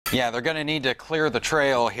Yeah, they're going to need to clear the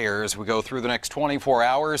trail here as we go through the next 24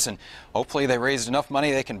 hours, and hopefully they raised enough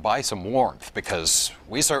money they can buy some warmth, because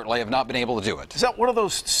we certainly have not been able to do it. Is that one of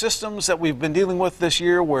those systems that we've been dealing with this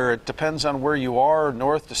year where it depends on where you are,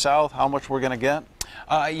 north to south, how much we're going to get?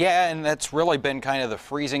 Yeah, and that's really been kind of the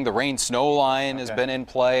freezing. The rain-snow line has been in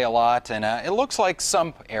play a lot, and it looks like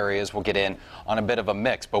some areas will get in on a bit of a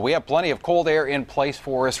mix. But we have plenty of cold air in place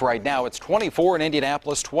for us right now. It's 24 in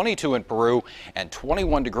Indianapolis, 22 in Peru, and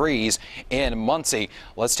 21 degrees in Muncie.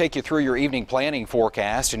 Let's take you through your evening planning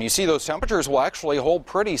forecast, and you see those temperatures will actually hold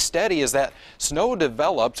pretty steady as that snow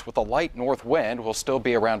develops with a light north wind. Will still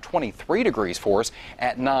be around 23 degrees for us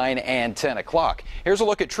at 9 and 10 o'clock. Here's a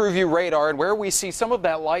look at TrueView radar and where we see some of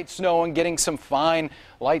that light snow and getting some fine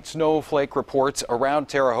light snowflake reports around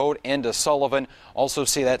Terre Haute into Sullivan. Also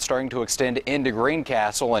see that starting to extend into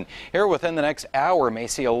Greencastle, and here within the next hour may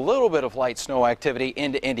see a little bit of light snow activity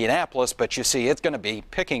into Indianapolis, but you see it's going to be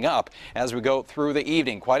picking up as we go through the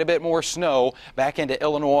evening. Quite a bit more snow back into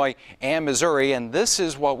Illinois and Missouri, and this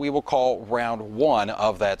is what we will call round one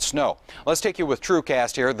of that snow. Let's take you with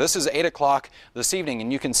TrueCast here. This is 8 o'clock this evening,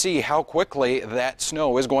 and you can see how quickly that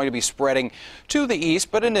snow is going to be spreading to the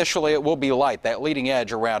east, but initially it will be light. That leading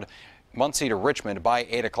edge around Muncie to Richmond by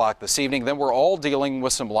 8 o'clock this evening. Then we're all dealing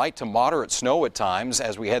with some light to moderate snow at times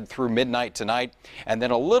as we head through midnight tonight, and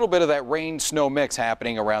then a little bit of that rain snow mix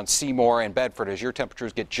happening around Seymour and Bedford as your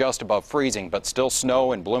temperatures get just above freezing, but still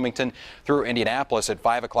snow in Bloomington through Indianapolis at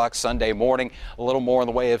 5 o'clock Sunday morning. A little more in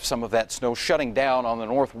the way of some of that snow shutting down on the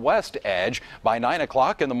northwest edge by 9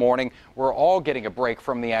 o'clock in the morning. We're all getting a break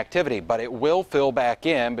from the activity, but it will fill back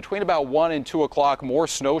in between about 1 and 2 o'clock. More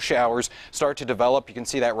snow showers start to develop. You can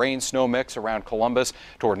see that rain snow mix around Columbus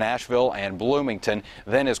toward Nashville and Bloomington.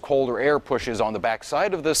 Then as colder air pushes on the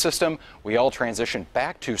backside of the system, we all transition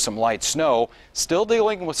back to some light snow. Still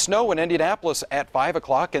dealing with snow in Indianapolis at 5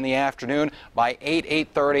 o'clock in the afternoon. By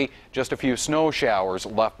 8:30, just a few snow showers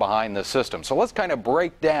left behind the system. So let's kind of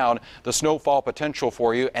break down the snowfall potential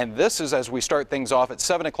for you, and this is as we start things off at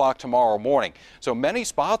 7 o'clock tomorrow morning. So many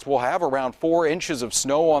spots will have around 4 inches of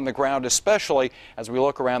snow on the ground, especially as we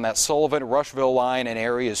look around that Sullivan-Rushville line and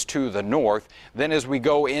areas to the north. Then as we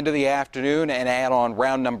go into the afternoon and add on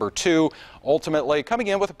round number 2, ultimately coming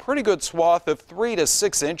in with a pretty good swath of 3 to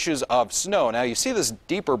 6 inches of snow. Now you see this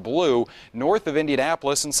deeper blue north of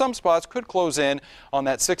Indianapolis, and some spots could close in on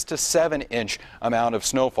that 6 to 7 inch amount of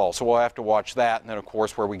snowfall. So we'll have to watch that. And then of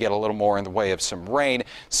course where we get a little more in the way of some rain,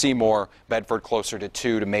 Seymour, Bedford closer to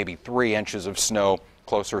 2 to maybe 3 inches of snow.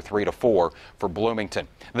 Closer 3 to 4 for Bloomington.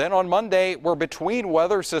 Then on Monday, we're between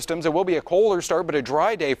weather systems. It will be a colder start, but a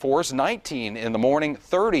dry day for us. 19 in the morning,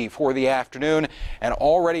 30 for the afternoon, and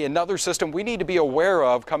already another system we need to be aware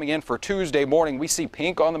of coming in for Tuesday morning. We see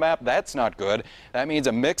pink on the map. That's not good. That means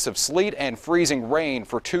a mix of sleet and freezing rain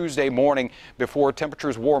for Tuesday morning before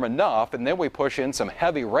temperatures warm enough, and then we push in some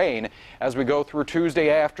heavy rain as we go through Tuesday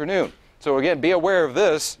afternoon. So again, be aware of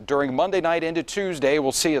this. During Monday night into Tuesday,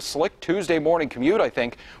 we'll see a slick Tuesday morning commute, I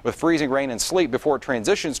think, with freezing rain and sleet before it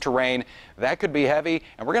transitions to rain. That could be heavy,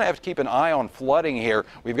 and we're going to have to keep an eye on flooding here.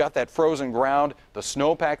 We've got that frozen ground, the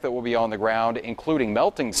snowpack that will be on the ground, including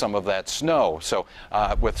melting some of that snow. So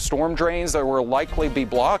with storm drains that will likely be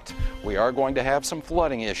blocked, we are going to have some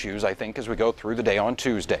flooding issues, I think, as we go through the day on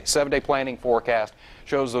Tuesday. 7-day planning forecast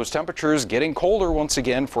shows those temperatures getting colder once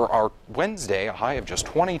again for our Wednesday, a high of just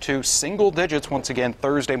 22, single digits once again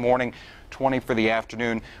Thursday morning, 20 for the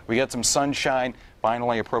afternoon. We get some sunshine,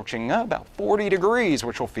 finally approaching about 40 degrees,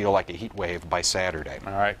 which will feel like a heat wave by Saturday.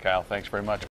 All right, Kyle, thanks very much.